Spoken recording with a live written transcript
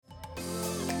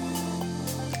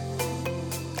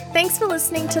Thanks for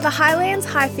listening to the Highlands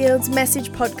Highfields Message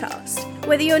Podcast.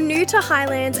 Whether you're new to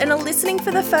Highlands and are listening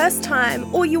for the first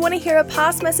time, or you want to hear a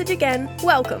past message again,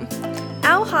 welcome.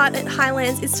 Our heart at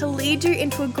Highlands is to lead you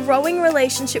into a growing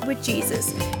relationship with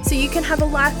Jesus, so you can have a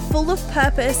life full of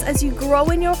purpose as you grow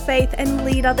in your faith and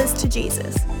lead others to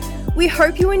Jesus. We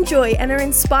hope you enjoy and are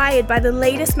inspired by the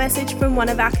latest message from one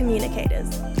of our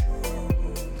communicators.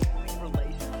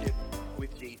 Relationship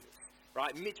with Jesus,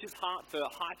 right? Mitch's heart for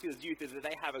Highfields youth is that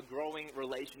they have a growing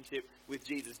relationship with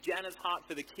Jesus. Jana's heart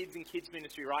for the kids in kids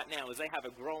ministry right now is they have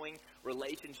a growing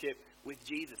relationship with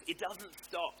Jesus. It doesn't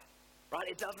stop, right?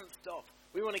 It doesn't stop.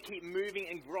 We want to keep moving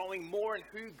and growing more in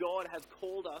who God has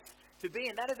called us to be,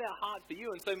 and that is our heart for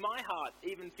you. And so my heart,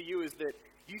 even for you, is that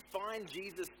you find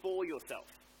Jesus for yourself.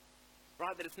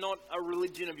 Right, that it's not a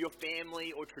religion of your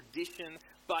family or tradition,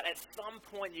 but at some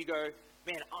point you go,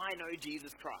 man, I know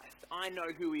Jesus Christ. I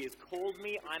know who he has called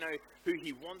me. I know who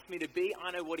he wants me to be. I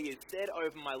know what he has said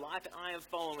over my life, and I am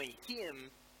following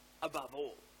him above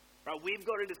all. Right, we've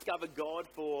got to discover God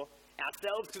for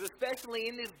ourselves, because especially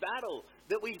in this battle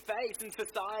that we face in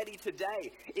society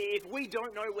today, if we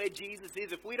don't know where Jesus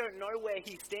is, if we don't know where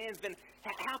he stands, then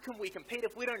how can we compete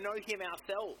if we don't know him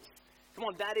ourselves? Come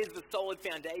on, that is the solid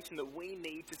foundation that we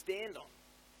need to stand on.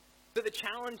 So the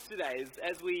challenge today is,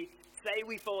 as we say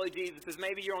we follow Jesus, is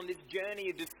maybe you're on this journey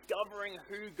of discovering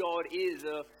who God is,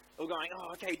 or going,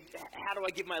 oh, okay, how do I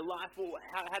give my life? Well,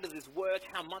 how does this work?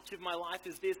 How much of my life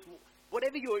is this?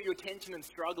 Whatever your tension and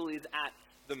struggle is at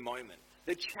the moment,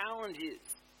 the challenge is,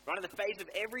 right, in the face of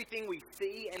everything we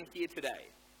see and hear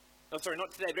today, not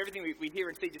today, but everything we hear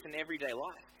and see just in everyday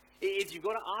life, is you've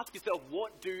got to ask yourself,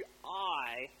 what do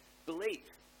I believe,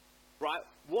 right?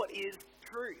 What is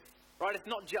truth, right? It's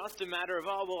not just a matter of,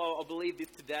 oh, well, I'll believe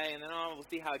this today and then, oh, we'll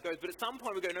see how it goes. But at some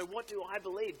point we go, no, what do I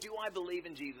believe? Do I believe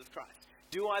in Jesus Christ?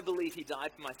 Do I believe he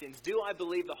died for my sins? Do I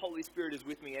believe the Holy Spirit is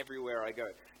with me everywhere I go?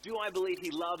 Do I believe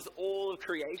he loves all of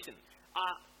creation?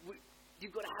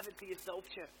 You've got to have it for yourself,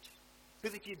 church.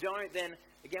 Because if you don't, then,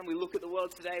 again, we look at the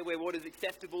world today where what is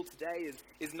acceptable today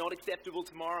is not acceptable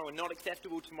tomorrow, and not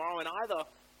acceptable tomorrow, and either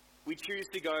we choose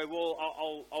to go, well,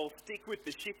 I'll stick with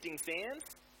the shifting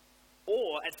sands,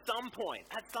 or at some point,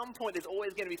 there's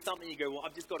always going to be something you go, well,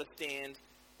 I've just got to stand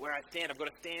where I stand. I've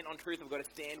got to stand on truth. I've got to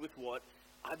stand with what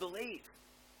I believe.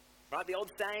 Right? The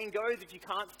old saying goes, if you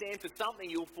can't stand for something,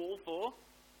 you'll fall for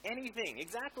anything.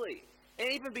 Exactly. And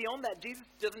even beyond that, Jesus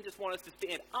doesn't just want us to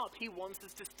stand up. He wants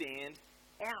us to stand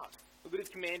out. Look at his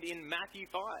command in Matthew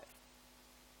 5.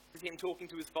 This is him talking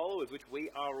to his followers, which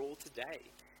we are all today.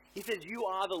 He says, you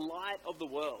are the light of the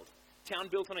world. Town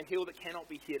built on a hill that cannot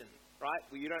be hidden, right?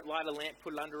 Well, you don't light a lamp,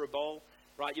 put it under a bowl,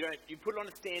 right? You put it on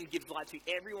a stand, gives light to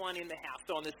everyone in the house.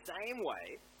 So in the same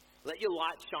way, let your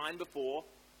light shine before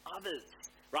others,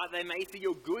 right? They may see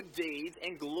your good deeds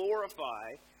and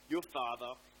glorify your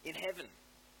Father in heaven.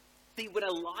 See, when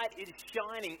a light is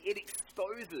shining, it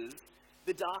exposes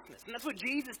the darkness. And that's what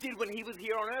Jesus did when he was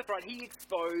here on earth, right? He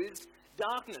exposed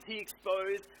darkness. He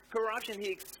exposed corruption. He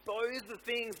exposed the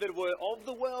things that were of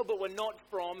the world but were not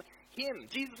from him.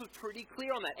 Jesus was pretty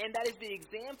clear on that. And that is the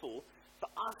example for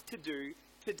us to do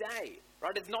today,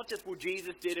 right? It's not just, well,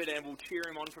 Jesus did it and we'll cheer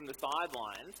him on from the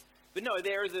sidelines. But no,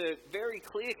 there is a very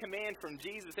clear command from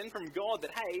Jesus and from God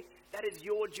that, hey, that is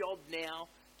your job now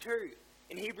too.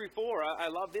 In Hebrew 4, I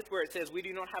love this where it says, we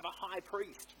do not have a high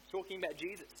priest, talking about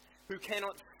Jesus, who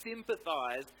cannot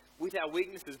sympathize with our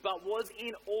weaknesses, but was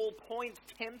in all points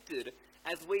tempted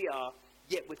as we are,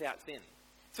 yet without sin.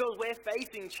 So as we're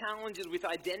facing challenges with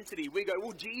identity, we go,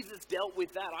 well, Jesus dealt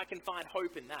with that. I can find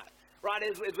hope in that. Right?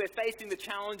 As we're facing the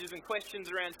challenges and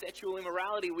questions around sexual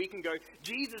immorality, we can go,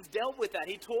 Jesus dealt with that.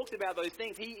 He talked about those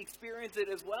things. He experienced it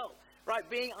as well. Right?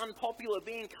 Being unpopular,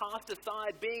 being cast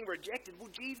aside, being rejected. Well,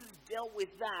 Jesus dealt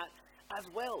with that as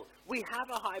well. We have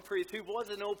a high priest who was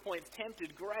in all points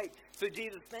tempted. Great. So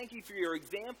Jesus, thank you for your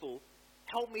example.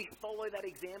 Help me follow that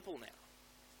example now.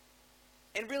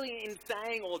 And really in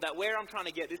saying all that, where I'm trying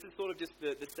to get, this is sort of just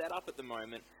the setup at the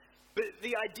moment, but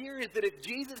the idea is that if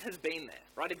Jesus has been there,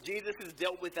 right, if Jesus has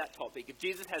dealt with that topic, if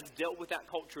Jesus has dealt with that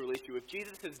cultural issue, if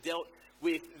Jesus has dealt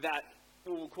with that,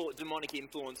 we'll call it demonic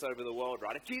influence over the world,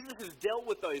 right, if Jesus has dealt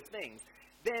with those things,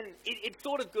 then it's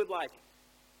sort of good, like,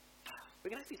 we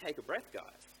can actually take a breath,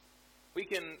 guys. We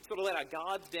can sort of let our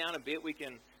guards down a bit, we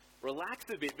can relax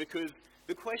a bit, because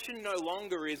the question no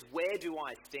longer is, where do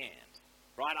I stand?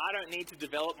 Right? I don't need to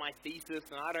develop my thesis,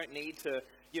 and I don't need to,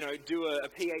 do a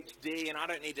PhD, and I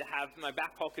don't need to have my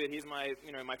back pocket. Here's my,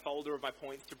 my folder of my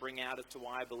points to bring out as to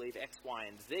why I believe X, Y,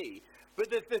 and Z. But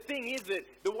the thing is that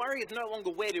the worry is no longer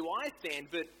where do I stand,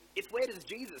 but it's where does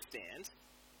Jesus stand,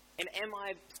 and am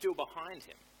I still behind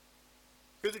him?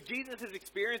 Because if Jesus has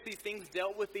experienced these things,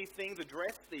 dealt with these things,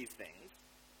 addressed these things,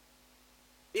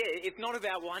 it's not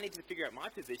about, well, I need to figure out my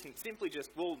position. It's simply just,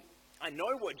 well, I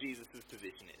know what Jesus'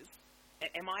 position is.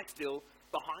 Am I still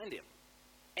behind him?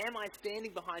 Am I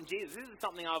standing behind Jesus? This is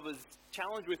something I was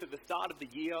challenged with at the start of the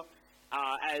year.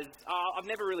 I've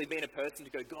never really been a person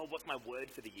to go, God, what's my word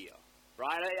for the year?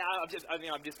 Right?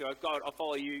 I've just go, God, I'll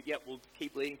follow you. Yep, we'll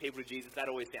keep leading people to Jesus. That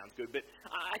always sounds good. But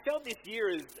I felt this year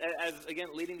as again,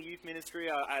 leading the youth ministry,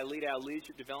 I lead our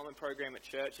leadership development program at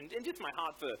church, and just my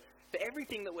heart for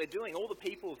everything that we're doing, all the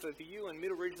people, for you and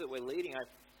Middle Ridge that we're leading,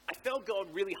 I felt God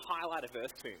really highlight a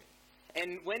verse to me.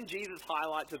 And when Jesus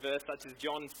highlights a verse such as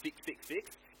John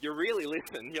 6:6, you really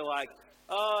listen. You're like,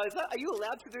 oh, are you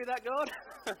allowed to do that,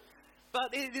 God?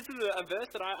 But this is a verse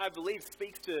that I believe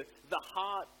speaks to the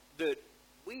heart that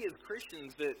we as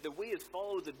Christians, that we as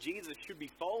followers of Jesus should be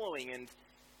following. And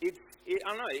I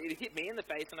don't know, it hit me in the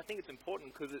face, and I think it's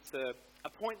important because it's a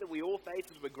point that we all face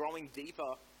as we're growing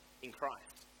deeper in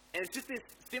Christ. And it's just this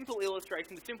simple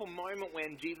illustration, the simple moment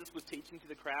when Jesus was teaching to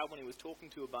the crowd, when he was talking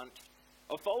to a bunch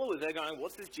of followers. They're going,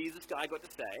 what's this Jesus guy got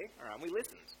to say? All right, and we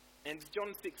listened. And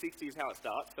John 6:60 is how it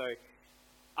starts. So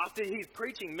after he's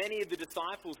preaching, many of the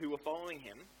disciples who were following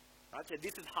him, right, said,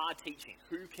 this is hard teaching.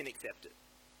 Who can accept it?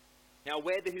 Now,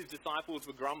 aware that his disciples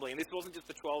were grumbling, and this wasn't just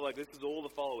the 12, like this was all the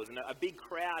followers, and a big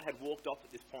crowd had walked off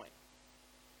at this point.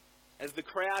 As the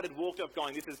crowd had walked off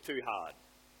going, this is too hard.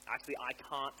 Actually, I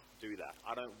can't do that.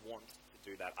 I don't want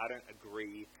to do that. I don't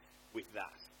agree with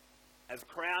that. As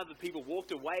crowds of people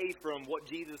walked away from what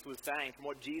Jesus was saying, from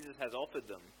what Jesus has offered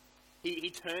them,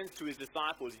 he turns to his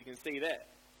disciples, you can see there.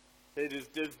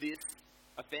 Does this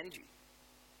offend you?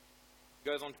 He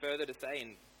goes on further to say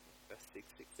in verse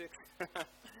 6:6,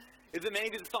 is that many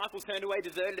of the disciples turned away,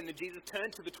 deserted, and then Jesus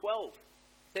turned to the 12,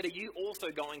 said, are you also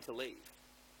going to leave?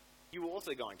 You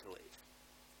also going to leave?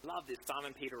 Love this.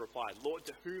 Simon Peter replied, Lord,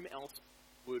 to whom else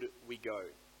would we go?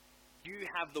 You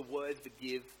have the words that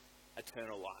give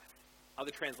eternal life.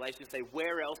 Other translations say,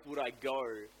 where else would I go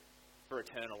for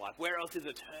eternal life? Where else is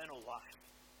eternal life?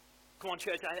 Come on,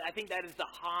 church, I think that is the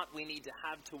heart we need to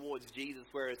have towards Jesus,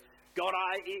 whereas, God,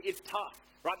 it's tough,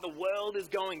 right? The world is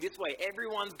going this way.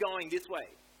 Everyone's going this way.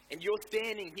 And you're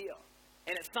standing here.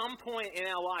 And at some point in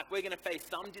our life, we're going to face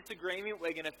some disagreement.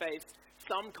 We're going to face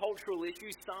some cultural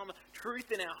issues, some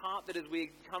truth in our heart that as we're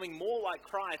becoming more like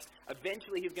Christ,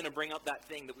 eventually he's going to bring up that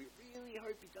thing that we really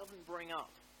hope he doesn't bring up.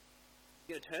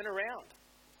 He's going to turn around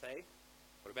and say,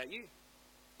 what about you?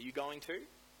 Are you going to?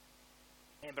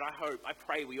 Man, but I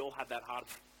pray we all have that heart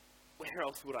of, where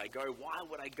else would I go? Why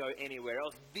would I go anywhere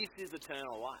else? This is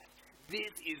eternal life.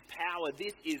 This is power.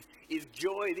 This is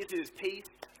joy. This is peace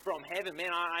from heaven.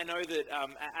 Man, I know that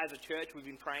as a church we've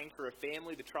been praying for a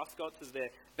family, the Truscotts, as their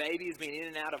baby has been in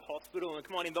and out of hospital. And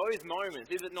come on, in those moments,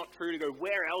 is it not true to go,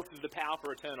 where else is the power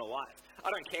for eternal life? I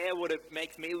don't care what it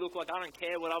makes me look like. I don't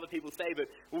care what other people say, but,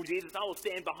 well, Jesus, I will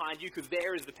stand behind you because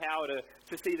there is the power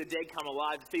to see the dead come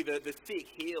alive, to see the sick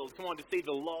healed, come on, to see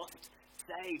the lost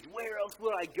saved. Where else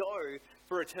would I go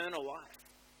for eternal life?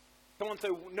 Come on,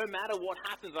 so no matter what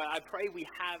happens, I pray we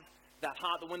have that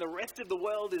heart that when the rest of the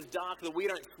world is dark, that we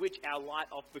don't switch our light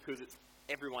off because it's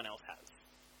everyone else has.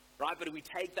 Right? But we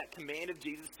take that command of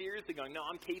Jesus seriously, going, no,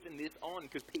 I'm keeping this on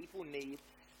because people need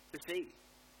to see.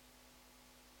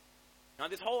 Now,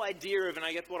 this whole idea of, and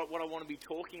I guess what I want to be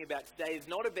talking about today is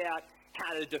not about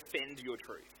how to defend your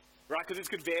truth. Right? Because this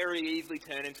could very easily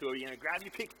turn into a, grab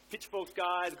your pitchforks,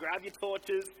 guys, grab your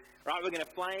torches. Right? We're going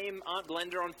to flame Aunt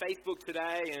Glenda on Facebook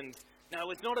today, and no,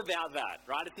 it's not about that,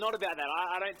 right? It's not about that.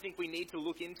 I don't think we need to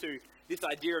look into this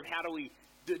idea of how do we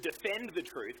defend the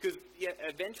truth, because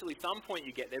eventually some point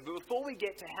you get there. But before we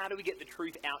get to how do we get the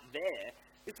truth out there,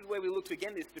 this is where we look to,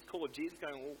 again, this call of Jesus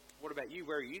going, well, what about you?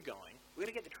 Where are you going? We've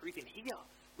got to get the truth in here.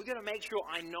 We've got to make sure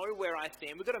I know where I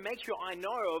stand. We've got to make sure I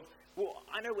know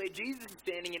I know where Jesus is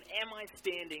standing, and am I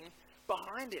standing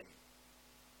behind him?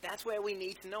 That's where we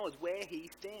need to know, is where he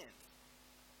stands.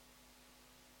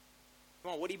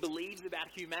 Come on, what he believes about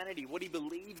humanity, what he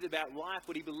believes about life,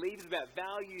 what he believes about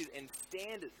values and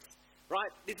standards. Right?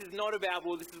 This is not about,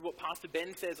 well, this is what Pastor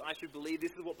Ben says I should believe.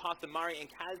 This is what Pastor Murray and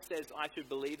Kaz says I should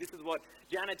believe. This is what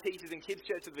Jana teaches in kids'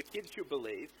 church that the kids should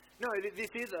believe. No,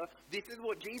 this is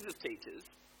what Jesus teaches.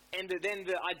 And then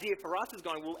the idea for us is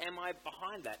going, well, am I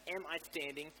behind that? Am I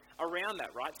standing around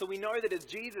that, right? So we know that as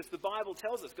Jesus, the Bible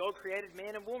tells us, God created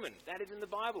man and woman. That is in the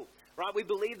Bible, right? We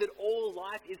believe that all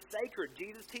life is sacred.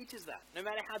 Jesus teaches that. No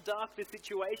matter how dark the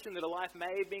situation that a life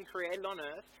may have been created on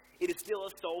earth, it is still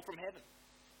a soul from heaven,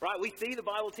 right? We see the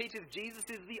Bible teaches Jesus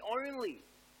is the only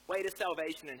way to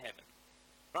salvation in heaven,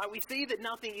 right? We see that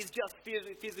nothing is just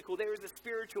physical. There is a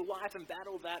spiritual life and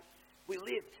battle that we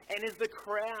live. And as the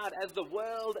crowd, as the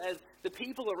world, as the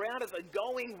people around us are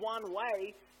going one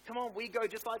way, come on, we go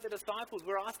just like the disciples.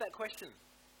 We're asked that question.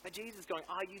 But Jesus is going,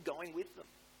 are you going with them?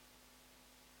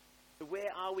 So where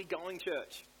are we going,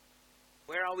 church?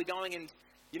 Where are we going? And,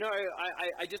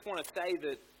 I just want to say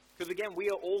that, because again, we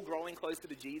are all growing closer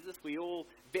to Jesus. We all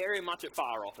very much are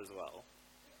far off as well.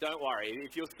 Don't worry.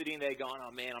 If you're sitting there going,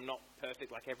 oh man, I'm not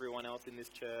perfect like everyone else in this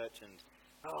church, and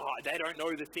they don't know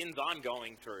the sins I'm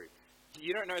going through.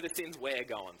 You don't know the sins we're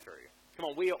going through. Come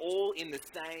on, we are all in the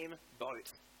same boat.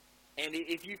 And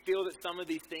if you feel that some of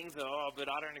these things are, but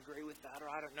I don't agree with that, or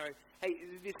I don't know, hey,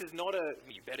 this is not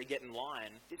you better get in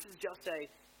line. This is just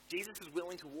Jesus is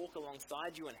willing to walk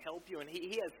alongside you and help you, and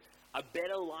he has a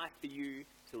better life for you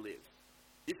to live.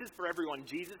 This is for everyone.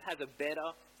 Jesus has a better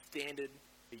standard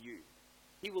for you.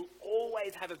 He will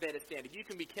always have a better standard. You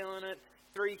can be killing it,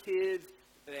 3 kids,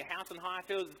 the house in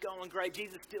Highfields is going great.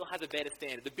 Jesus still has a better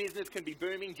standard. The business can be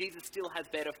booming. Jesus still has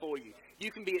better for you.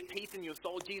 You can be at peace in your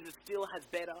soul. Jesus still has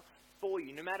better for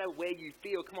you. No matter where you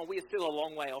feel, come on, we are still a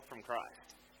long way off from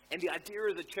Christ. And the idea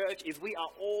of the church is we are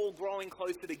all growing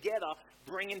closer together,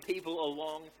 bringing people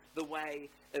along the way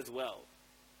as well.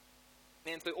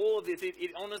 And so all of this,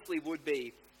 it honestly would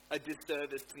be a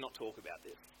disservice to not talk about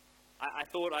this. I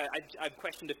thought, I've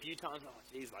questioned a few times,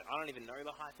 I don't even know the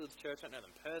Highfields Church, I don't know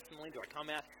them personally, do I come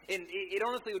out? And it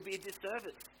honestly would be a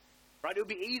disservice, right? It would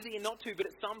be easier not to, but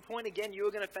at some point, again,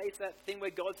 you're going to face that thing where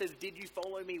God says, did you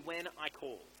follow me when I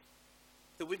called?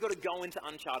 So we've got to go into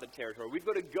uncharted territory. We've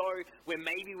got to go where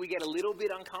maybe we get a little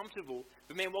bit uncomfortable,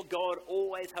 but man, what God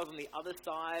always has on the other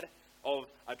side of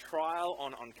a trial,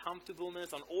 on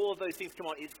uncomfortableness, on all of those things, come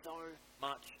on, is so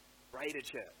much greater,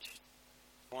 church.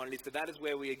 So that is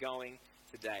where we are going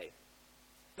today.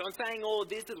 So I'm saying all of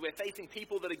this as we're facing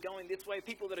people that are going this way,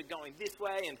 people that are going this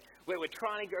way, and where we're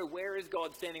trying to go, where is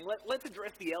God standing? Let's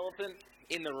address the elephant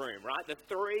in the room, right? The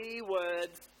 3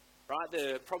 words, right,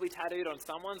 they're probably tattooed on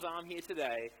someone's arm here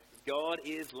today. God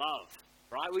is love,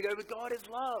 right? We go, but God is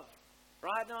love,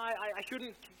 right? No, I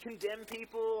shouldn't condemn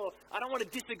people. I don't want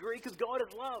to disagree because God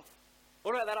is love.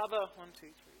 What about that other 1, 2, 3?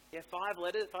 Yeah, 5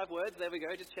 letters, 5 words. There we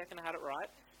go. Just checking I had it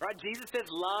right. Right? Jesus says,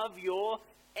 love your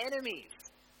enemies.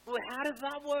 Well, how does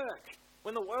that work?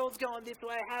 When the world's going this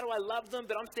way, how do I love them?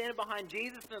 But I'm standing behind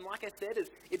Jesus, and like I said,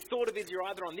 it sort of is you're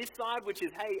either on this side, which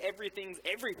is, hey, everything's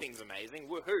amazing,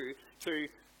 woohoo, to,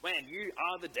 man, you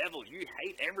are the devil, you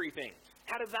hate everything.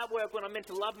 How does that work when I'm meant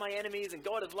to love my enemies, and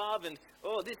God is love, and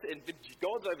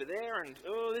God's over there, and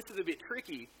this is a bit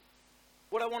tricky.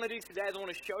 What I want to do today is I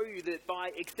want to show you that by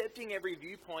accepting every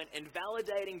viewpoint and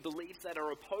validating beliefs that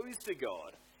are opposed to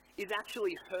God is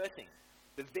actually hurting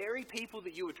the very people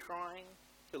that you are trying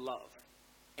to love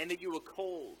and that you are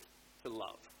called to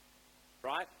love,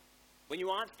 right? When you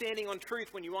aren't standing on truth,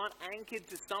 when you aren't anchored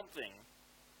to something,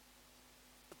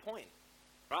 what's the point,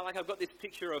 right? Like I've got this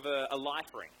picture of a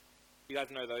life ring. You guys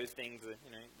know those things,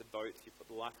 the boats, you put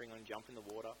the life ring on and jump in the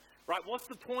water. Right, what's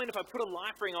the point if I put a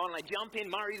life ring on and I jump in,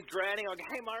 Murray's drowning, I go,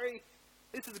 hey Murray,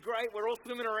 this is great, we're all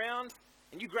swimming around,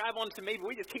 and you grab onto me, but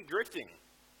we just keep drifting.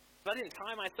 But I didn't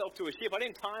tie myself to a ship, I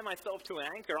didn't tie myself to an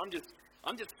anchor, I'm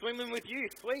just swimming with you,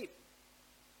 sweet.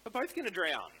 We're both going to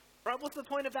drown. Right, what's the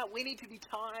point of that? We need to be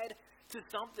tied to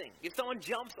something. If someone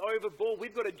jumps overboard,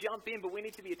 we've got to jump in, but we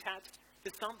need to be attached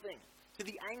to something, to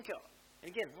the anchor. And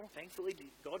again, thankfully,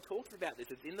 God talks about this.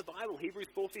 It's in the Bible, Hebrews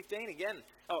 4:15 again.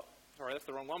 Oh, sorry, that's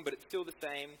the wrong one, but it's still the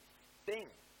same thing.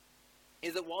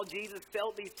 Is that while Jesus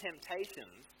felt these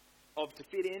temptations of to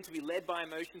fit in, to be led by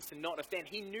emotions, to not offend,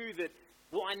 he knew that,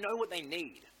 well, I know what they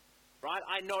need, right?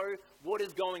 I know what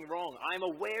is going wrong. I'm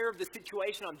aware of the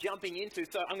situation I'm jumping into,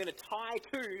 so I'm going to tie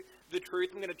to the truth.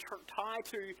 I'm going to tie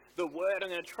to the word. I'm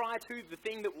going to try to the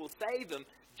thing that will save them,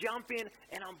 jump in,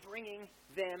 and I'm bringing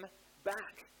them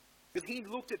back. Because he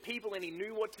looked at people and he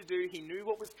knew what to do, he knew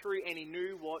what was true, and he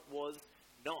knew what was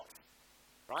not.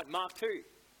 Right? Mark 2.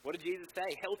 What did Jesus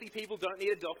say? Healthy people don't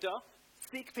need a doctor.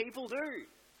 Sick people do.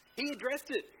 He addressed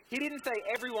it. He didn't say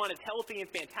everyone is healthy and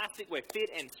fantastic, we're fit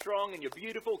and strong and you're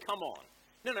beautiful, come on.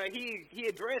 No, he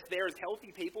addressed there is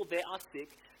healthy people, there are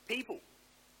sick people.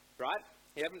 Right?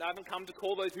 I haven't come to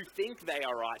call those who think they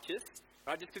are righteous.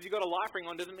 Right? Just because you've got a life ring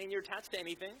on doesn't mean you're attached to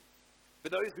anything.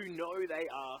 But those who know they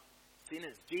are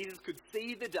sinners. Jesus could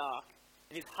see the dark,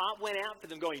 and his heart went out for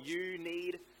them going, you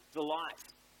need the light.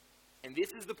 And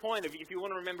this is the point of, if you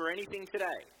want to remember anything today,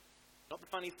 not the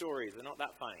funny stories, they're not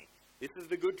that funny. This is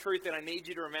the good truth that I need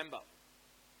you to remember,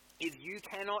 is you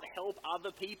cannot help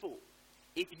other people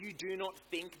if you do not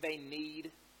think they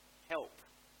need help.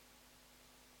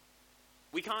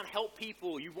 We can't help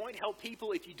people. You won't help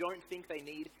people if you don't think they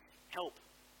need help.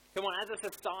 Come on, as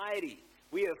a society,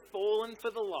 we have fallen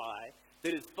for the lie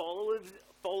that as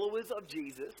followers of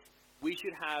Jesus, we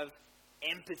should have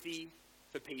empathy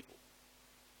for people.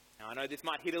 Now, I know this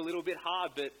might hit a little bit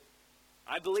hard, but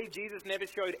I believe Jesus never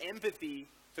showed empathy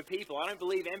for people. I don't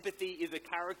believe empathy is a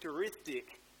characteristic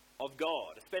of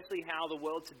God, especially how the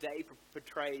world today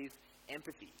portrays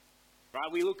empathy. Right?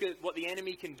 We look at what the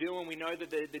enemy can do and we know that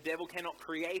the devil cannot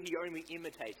create, he only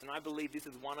imitates. And I believe this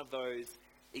is one of those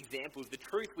examples. The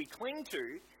truth we cling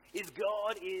to is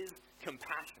God is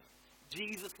compassion.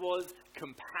 Jesus was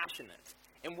compassionate.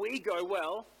 And we go,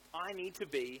 well, I need to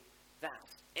be that.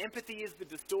 Empathy is the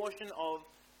distortion of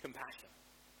compassion.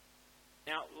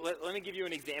 Now, let me give you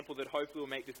an example that hopefully will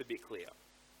make this a bit clear.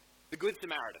 The Good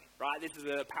Samaritan, right? This is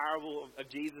a parable of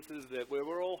Jesus's that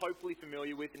we're all hopefully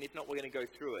familiar with, and if not, we're going to go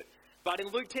through it. But in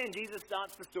Luke 10, Jesus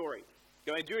starts the story.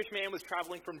 A Jewish man was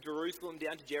traveling from Jerusalem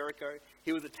down to Jericho.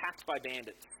 He was attacked by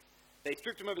bandits. They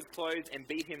stripped him of his clothes and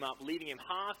beat him up, leaving him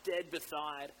half dead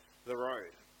beside the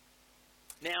road.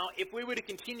 Now, if we were to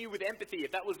continue with empathy,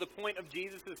 if that was the point of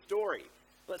Jesus' story,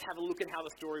 let's have a look at how the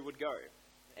story would go.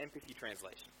 Empathy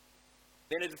translation.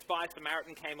 Then a despised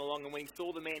Samaritan came along, and when he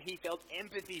saw the man, he felt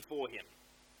empathy for him.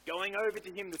 Going over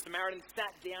to him, the Samaritan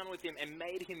sat down with him and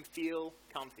made him feel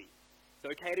comfy.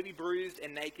 It's okay to be bruised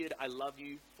and naked. I love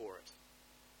you for it.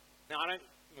 Now,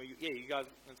 you guys,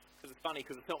 because it's funny,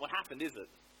 because it's not what happened, is it?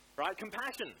 Right?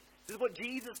 Compassion. This is what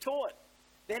Jesus taught.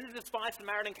 Then the despised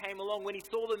Samaritan came along. When he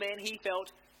saw the man, he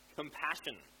felt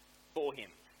compassion for him.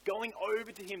 Going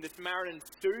over to him, the Samaritan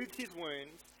soothed his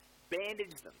wounds,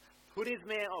 bandaged them, put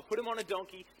him on a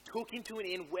donkey, took him to an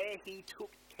inn where he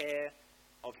took care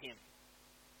of him.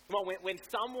 Come on, when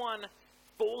someone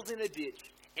falls in a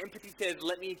ditch, empathy says,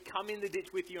 let me come in the ditch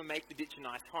with you and make the ditch a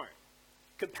nice home.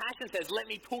 Compassion says, let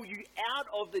me pull you out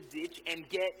of the ditch and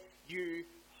get you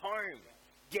home.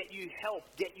 Get you help,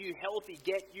 get you healthy,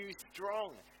 get you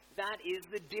strong. That is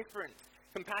the difference.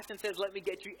 Compassion says, let me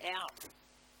get you out.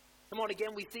 Come on,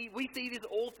 again, we see this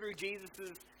all through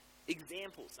Jesus'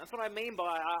 examples. That's what I mean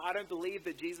by I don't believe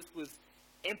that Jesus was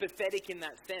empathetic in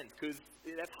that sense, because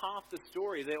that's half the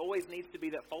story. There always needs to be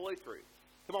that follow-through.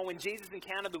 Come on, when Jesus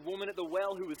encountered the woman at the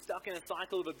well who was stuck in a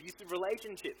cycle of abusive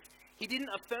relationships, he didn't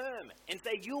affirm and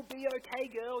say, you'll be okay,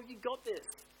 girl, you got this.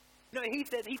 No, he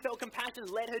said he felt compassion,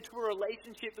 led her to a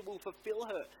relationship that will fulfill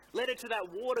her, led her to that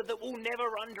water that will never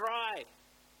run dry.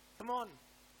 Come on.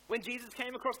 When Jesus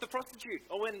came across the prostitute,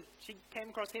 or when she came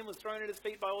across him, was thrown at his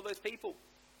feet by all those people.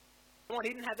 Come on,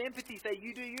 he didn't have empathy, say,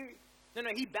 you do you. No,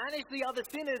 he banished the other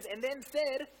sinners and then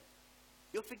said,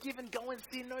 you're forgiven, go and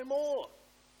sin no more.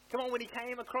 Come on, when he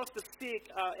came across the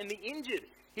sick and the injured,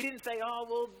 he didn't say,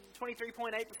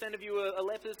 23.8% of you are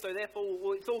lepers, so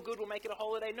therefore it's all good, we'll make it a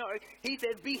holiday. No, he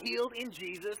says, be healed in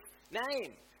Jesus'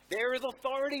 name. There is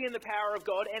authority in the power of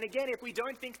God, and again, if we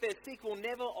don't think they're sick, we'll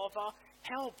never offer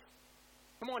help.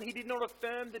 Come on, he did not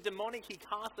affirm the demonic, he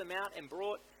cast them out and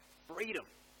brought freedom.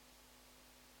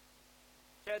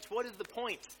 Church, what is the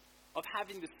point of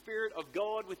having the Spirit of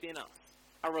God within us?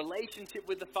 A relationship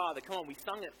with the Father. Come on, we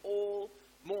sung it all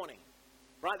morning.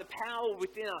 Right? The power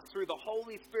within us through the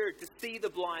Holy Spirit to see the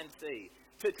blind see,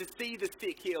 to see the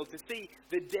sick healed, to see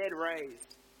the dead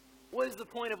raised. What is the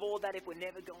point of all that if we're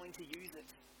never going to use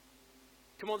it?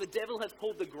 Come on, the devil has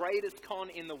pulled the greatest con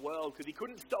in the world because he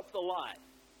couldn't stop the light.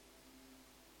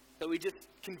 So he just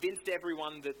convinced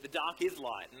everyone that the dark is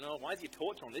light. And why is your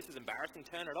torch on? This is embarrassing,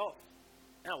 turn it off.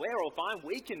 Now, we're all fine,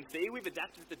 we can see, we've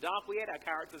adapted to the dark, we had our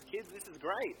carrots as kids, this is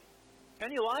great.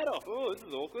 Turn your light off, oh, this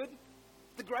is awkward.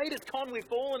 The greatest con we've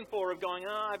fallen for of going,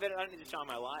 I don't need to shine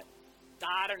my light.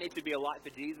 I don't need to be a light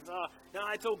for Jesus. No,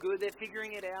 it's all good, they're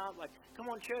figuring it out. Like, come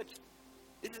on, church.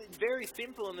 It's very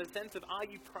simple in the sense of, are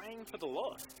you praying for the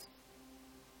lost?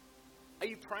 Are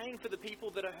you praying for the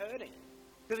people that are hurting?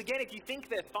 Because again, if you think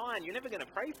they're fine, you're never going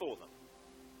to pray for them,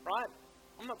 right?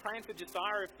 I'm not praying for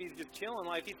Josiah if he's just chilling.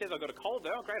 Like, if he says, I've got a cold,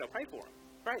 oh, great, I'll pray for him.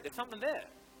 Great, there's something there.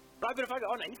 Right, but if I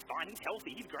go, no, he's fine, he's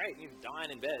healthy, he's great, and he's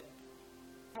dying in bed.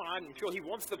 Come on, I'm sure he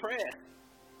wants the prayer.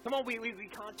 Come on, we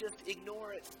can't just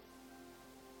ignore it.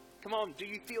 Come on, do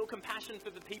you feel compassion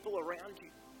for the people around you?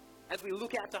 As we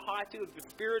look out to Highfield, the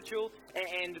spiritual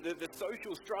and the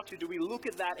social structure, do we look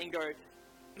at that and go,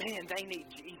 man, they need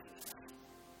Jesus?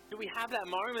 Do we have that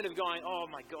moment of going, oh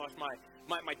my gosh,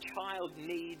 my child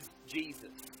needs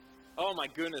Jesus? Oh my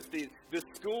goodness, the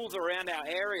schools around our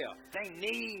area, they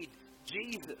need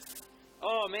Jesus.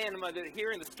 Oh man,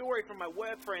 hearing the story from my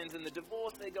work friends and the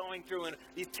divorce they're going through and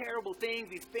these terrible things,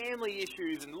 these family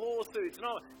issues and lawsuits and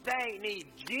all, they need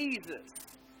Jesus.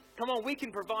 Come on, we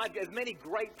can provide as many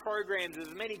great programs,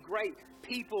 as many great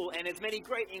people and as many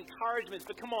great encouragements,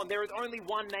 but come on, there is only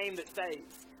one name that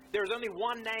saves. There is only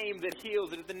one name that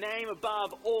heals. It is the name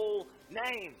above all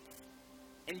names.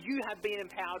 And you have been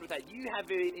empowered with that. You have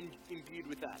been imbued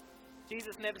with that.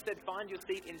 Jesus never said, find your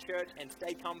seat in church and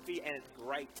stay comfy and it's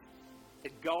great. To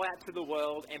go out to the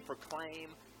world and proclaim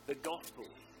the gospel.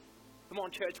 Come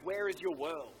on, church, where is your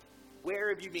world? Where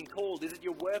have you been called? Is it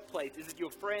your workplace? Is it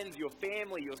your friends, your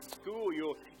family, your school,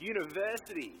 your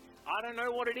university? I don't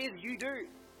know what it is. You do.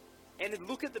 And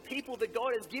look at the people that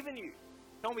God has given you.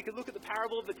 Come on, we could look at the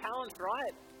parable of the talents,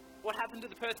 right? What happened to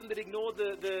the person that ignored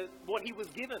what he was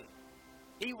given?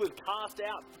 He was cast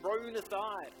out, thrown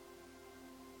aside.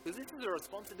 Because this is a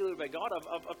responsibility by God.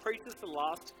 I've preached this the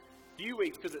last few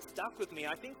weeks because it stuck with me.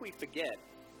 I think we forget.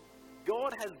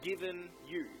 God has given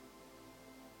you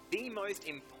the most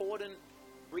important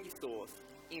resource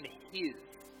in His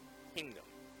kingdom.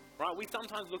 Right? We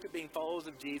sometimes look at being followers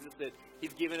of Jesus that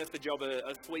He's given us the job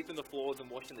of sweeping the floors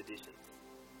and washing the dishes.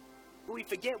 But we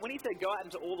forget when He said go out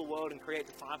into all the world and create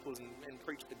disciples and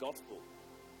preach the gospel.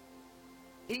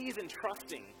 He is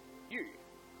entrusting you.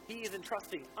 He is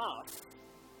entrusting us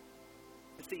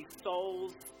to see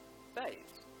souls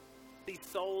saved. See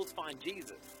souls find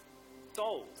Jesus.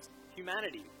 Souls,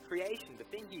 humanity, creation, the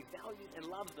thing He values and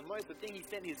loves the most, the thing He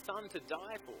sent His Son to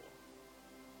die for.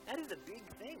 That is a big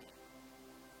thing.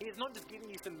 He is not just giving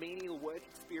you some menial work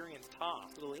experience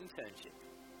tasks, little internship.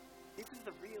 This is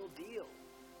the real deal.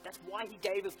 That's why He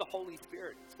gave us the Holy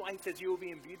Spirit. That's why He says you will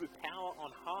be imbued with power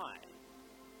on high.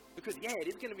 Because, yeah, it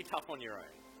is going to be tough on your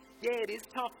own. Yeah, it is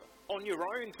tough on your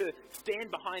own to stand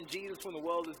behind Jesus when the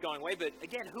world is going away. But,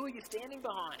 again, who are you standing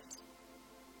behind?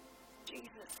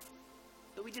 Jesus.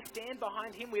 So we just stand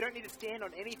behind Him. We don't need to stand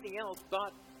on anything else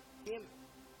but Him.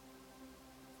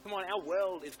 Come on, our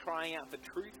world is crying out for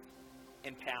truth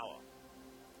and power.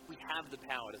 We have the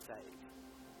power to save.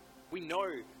 We know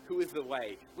who is the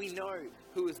way. We know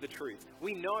who is the truth.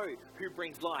 We know who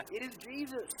brings life. It is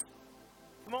Jesus.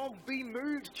 Come on, be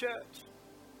moved, church.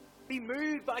 Be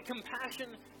moved by compassion,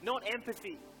 not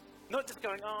empathy. Not just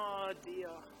going, oh dear,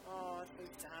 oh, it's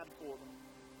so sad for them.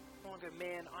 Come on, go,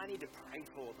 man, I need to pray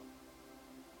for them.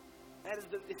 That is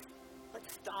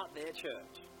let's start there,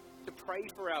 church. To pray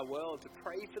for our world, to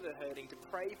pray for the hurting, to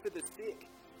pray for the sick.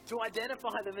 To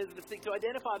identify them as the sick, to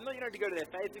identify them, not to go to their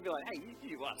face and be like, hey,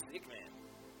 you are sick, man.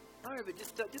 No, but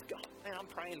just go, man, I'm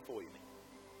praying for you, man.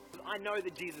 Because I know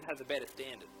that Jesus has a better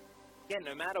standard. Again,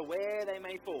 no matter where they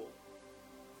may fall.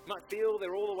 You might feel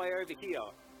they're all the way over here.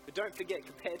 But don't forget,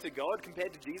 compared to God,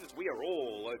 compared to Jesus, we are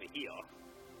all over here.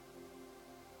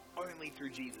 Only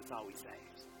through Jesus are we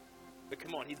saved. But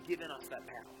come on, He's given us that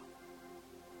power.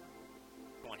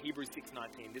 Come on, Hebrews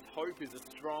 6:19. This hope is a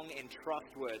strong and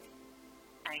trustworthy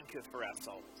anchor for our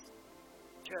souls.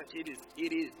 Church, it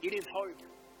is hope.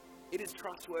 It is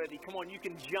trustworthy. Come on, you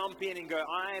can jump in and go,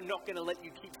 I am not going to let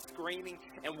you keep screaming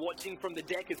and watching from the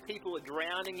deck as people are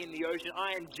drowning in the ocean.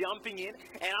 I am jumping in,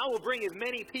 and I will bring as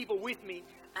many people with me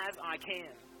as I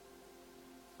can.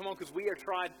 Come on, because we are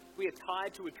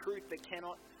tied to a truth that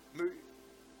cannot move.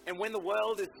 And when the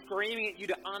world is screaming at you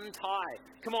to untie,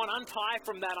 come on, untie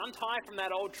from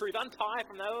that old truth, untie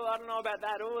from that, oh, I don't know about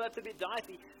that, oh, that's a bit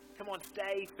dicey. Come on,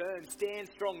 stay firm, stand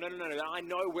strong. No, I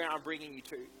know where I'm bringing you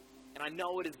to. And I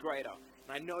know it is greater.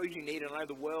 And I know you need it. I know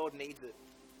the world needs it.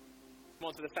 Come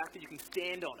on, so the fact that you can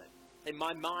stand on it, then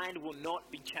my mind will not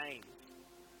be changed.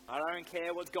 I don't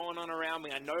care what's going on around me.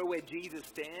 I know where Jesus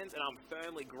stands, and I'm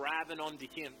firmly grabbing onto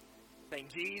Him, saying,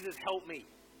 Jesus, help me.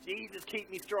 Jesus, keep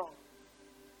me strong.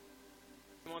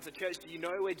 Come on, so church, do you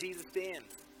know where Jesus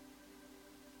stands?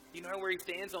 Do you know where He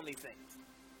stands on these things?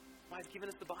 Why He's given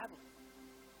us the Bible.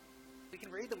 We can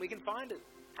read them. We can find it.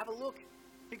 Have a look.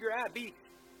 Figure out. Be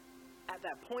at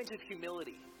that point of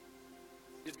humility.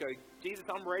 Just go, Jesus,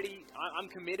 I'm ready. I'm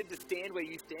committed to stand where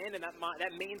you stand, and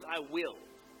that means I will.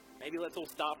 Maybe let's all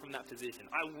start from that position.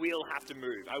 I will have to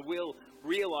move. I will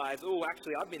realize, oh,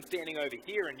 actually, I've been standing over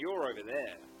here, and you're over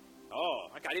there. Oh,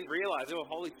 okay, I didn't realize. Oh,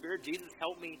 Holy Spirit, Jesus,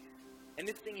 help me. And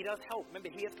this thing He does help. Remember,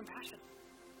 He has compassion.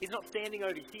 He's not standing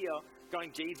over here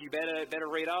going, geez, you better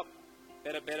read up.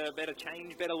 Better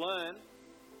change, better learn.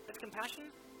 That's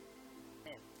compassion.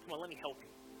 Man, come on, let me help you.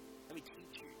 Let me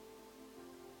teach you.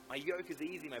 My yoke is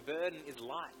easy, my burden is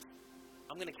light.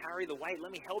 I'm going to carry the weight.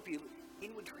 Let me help you.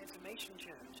 Inward transformation,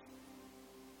 church.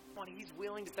 Come on, He's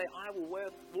willing to say, I will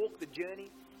walk the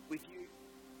journey with you.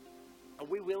 Are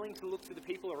we willing to look to the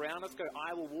people around us, go,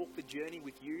 I will walk the journey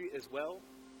with you as well?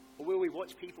 Or will we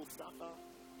watch people suffer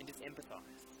and just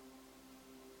empathize?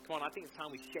 Come on, I think it's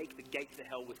time we shake the gates of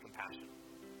hell with compassion.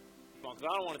 Come on, because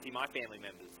I don't want to see my family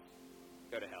members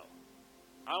go to hell.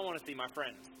 I don't want to see my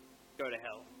friends go to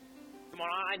hell. Come on,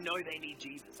 I know they need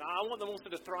Jesus. I want them also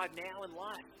to thrive now in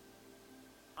life.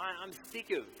 I'm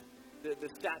sick of the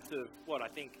stats of what I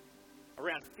think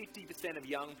around 50% of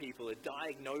young people are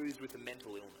diagnosed with a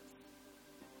mental illness.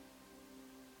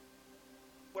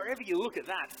 Wherever you look at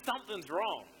that, something's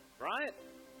wrong, right?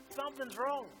 Something's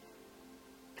wrong.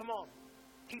 Come on.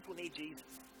 People need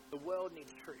Jesus. The world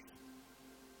needs truth.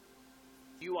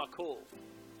 You are called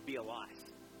to be a light.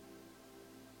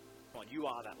 Come on, you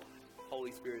are that light.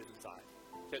 Holy Spirit is inside.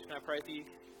 Church, can I pray for you?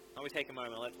 Let me take a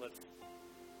moment. Let's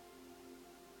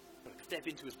step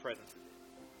into His presence.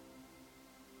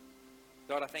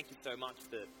 God, I thank you so much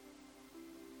that,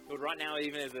 Lord, right now,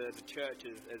 even as a church,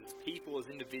 as people, as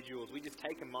individuals, we just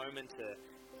take a moment to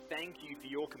thank you for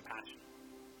your compassion.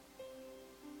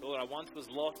 Lord, I once was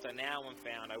lost, I now am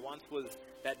found. I once was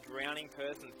that drowning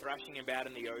person thrashing about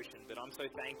in the ocean, but I'm so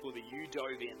thankful that you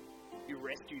dove in. You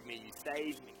rescued me, you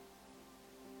saved me.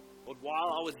 Lord,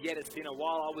 while I was yet a sinner,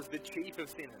 while I was the chief of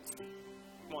sinners,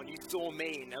 come on, you saw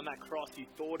me, and on that cross you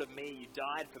thought of me, you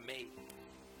died for me.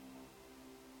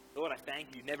 Lord, I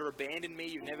thank you. You never abandoned me,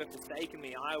 you've never forsaken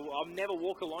me. I'll never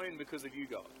walk alone because of you,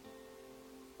 God.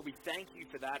 Lord, we thank you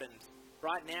for that, and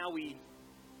right now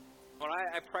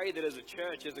I pray that as a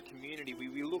church, as a community,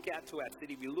 we look out to our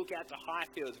city, we look out to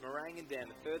Highfields, Marangan,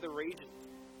 the further regions.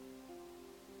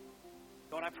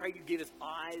 God, I pray you give us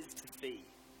eyes to see.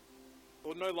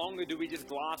 Lord, no longer do we just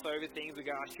glass over things and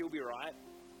go, she'll be right.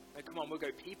 No, come on, we'll go,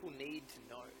 people need to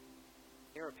know.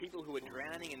 There are people who are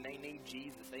drowning and they need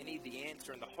Jesus. They need the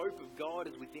answer, and the hope of God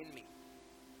is within me.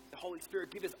 The Holy Spirit,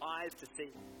 give us eyes to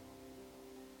see.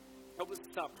 Help us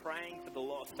start praying for the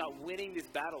lost, start winning this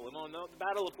battle. And not the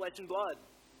battle of flesh and blood.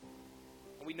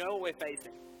 And we know what we're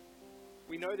facing.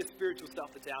 We know the spiritual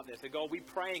stuff that's out there. So God, we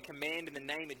pray and command in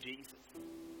the name of Jesus.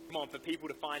 Come on, for people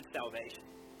to find salvation.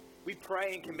 We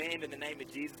pray and command in the name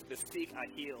of Jesus that the sick are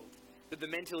healed, that the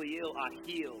mentally ill are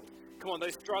healed. Come on,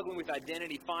 those struggling with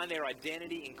identity find their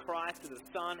identity in Christ as a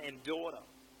son and daughter.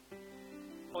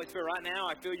 Holy Spirit, right now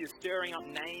I feel you're stirring up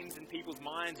names in people's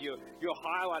minds. You're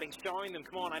highlighting, showing them,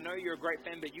 come on, I know you're a great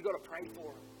fan, but you've got to pray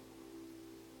for them.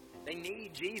 They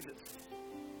need Jesus.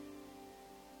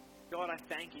 God, I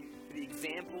thank you for the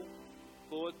example,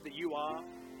 Lord, that you are,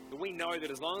 that we know that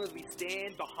as long as we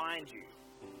stand behind you,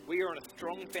 we are on a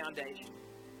strong foundation,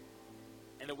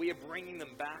 and that we are bringing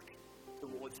them back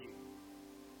towards you.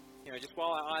 You know, just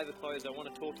while our eyes are closed, I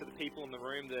want to talk to the people in the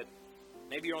room that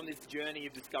maybe you're on this journey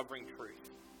of discovering truth.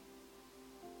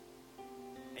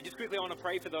 And just quickly, I want to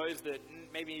pray for those that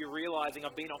maybe you're realizing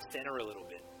I've been off center a little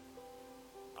bit.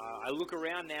 I look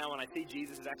around now and I see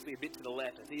Jesus is actually a bit to the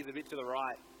left. I see he's a bit to the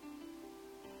right.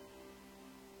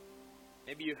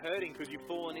 Maybe you're hurting because you've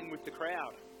fallen in with the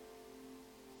crowd.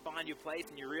 Find your place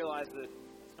and you realize that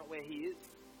it's not where he is.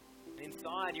 And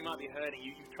inside you might be hurting.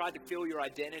 You've tried to feel your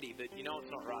identity, but you know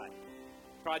it's not right.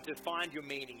 You've tried to find your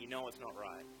meaning, you know it's not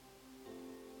right.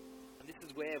 And this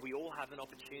is where we all have an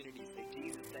opportunity to say,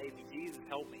 Jesus, save me. Jesus,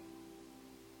 help me.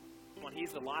 Come on,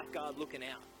 here's the lifeguard looking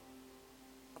out.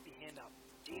 Put your hand up.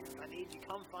 Jesus, I need you.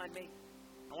 Come find me.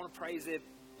 I want to praise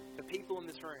the people in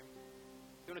this room.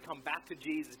 If you want to come back to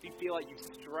Jesus, if you feel like you've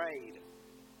strayed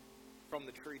from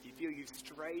the truth, you feel you've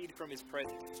strayed from his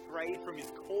presence, strayed from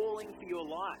his calling for your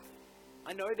life.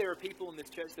 I know there are people in this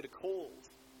church that are called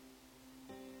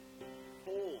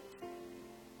to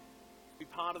be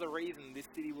part of the reason this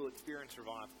city will experience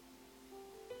revival.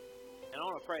 And I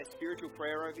want to pray a spiritual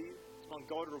prayer over you. It's one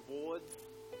God rewards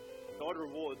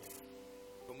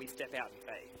when we step out in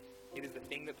faith. It is the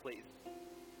thing that pleases.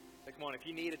 So come on, if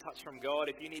you need a touch from God,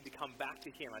 if you need to come back to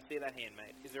him, I see that hand,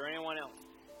 mate. Is there anyone else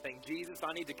saying, Jesus,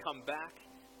 I need to come back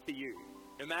to you?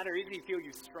 No matter if you feel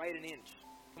you've strayed an inch.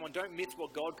 Come on, don't miss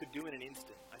what God could do in an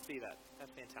instant. I see that.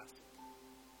 That's fantastic.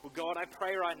 Well, God, I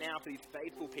pray right now for these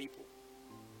faithful people.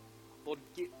 Lord,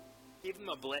 give them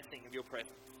a blessing of your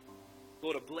presence.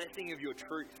 Lord, a blessing of your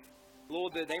truth.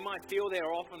 Lord, that they might feel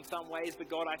they're off in some ways, but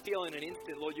God, I feel in an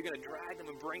instant, Lord, you're going to drag them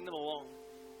and bring them along.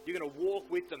 You're going to walk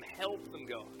with them, help them,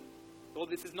 God. Lord,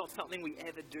 this is not something we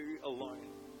ever do alone.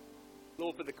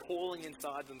 Lord, for the calling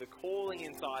inside them,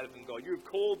 God. You have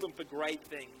called them for great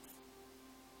things.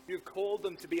 You have called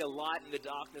them to be a light in the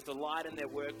darkness, a light in their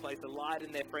workplace, a light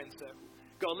in their friend circle.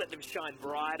 God, let them shine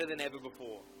brighter than ever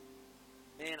before.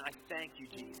 Man, I thank you,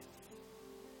 Jesus.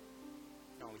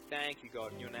 Oh, we thank you,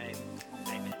 God, in your name.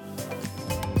 Amen.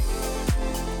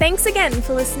 Thanks again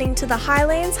for listening to the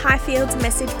Highlands Highfields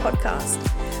Message Podcast.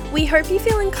 We hope you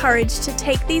feel encouraged to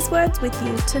take these words with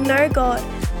you to know God,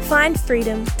 find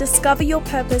freedom, discover your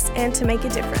purpose, and to make a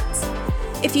difference.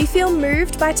 If you feel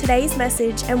moved by today's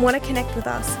message and want to connect with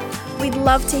us, we'd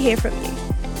love to hear from you.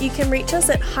 You can reach us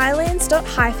at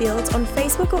highlands.highfields on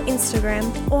Facebook or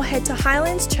Instagram, or head to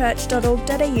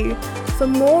highlandschurch.org.au for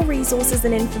more resources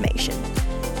and information.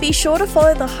 Be sure to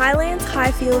follow the Highlands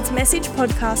Highfields Message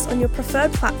podcast on your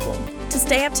preferred platform to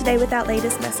stay up to date with our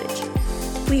latest message.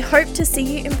 We hope to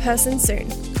see you in person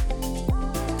soon.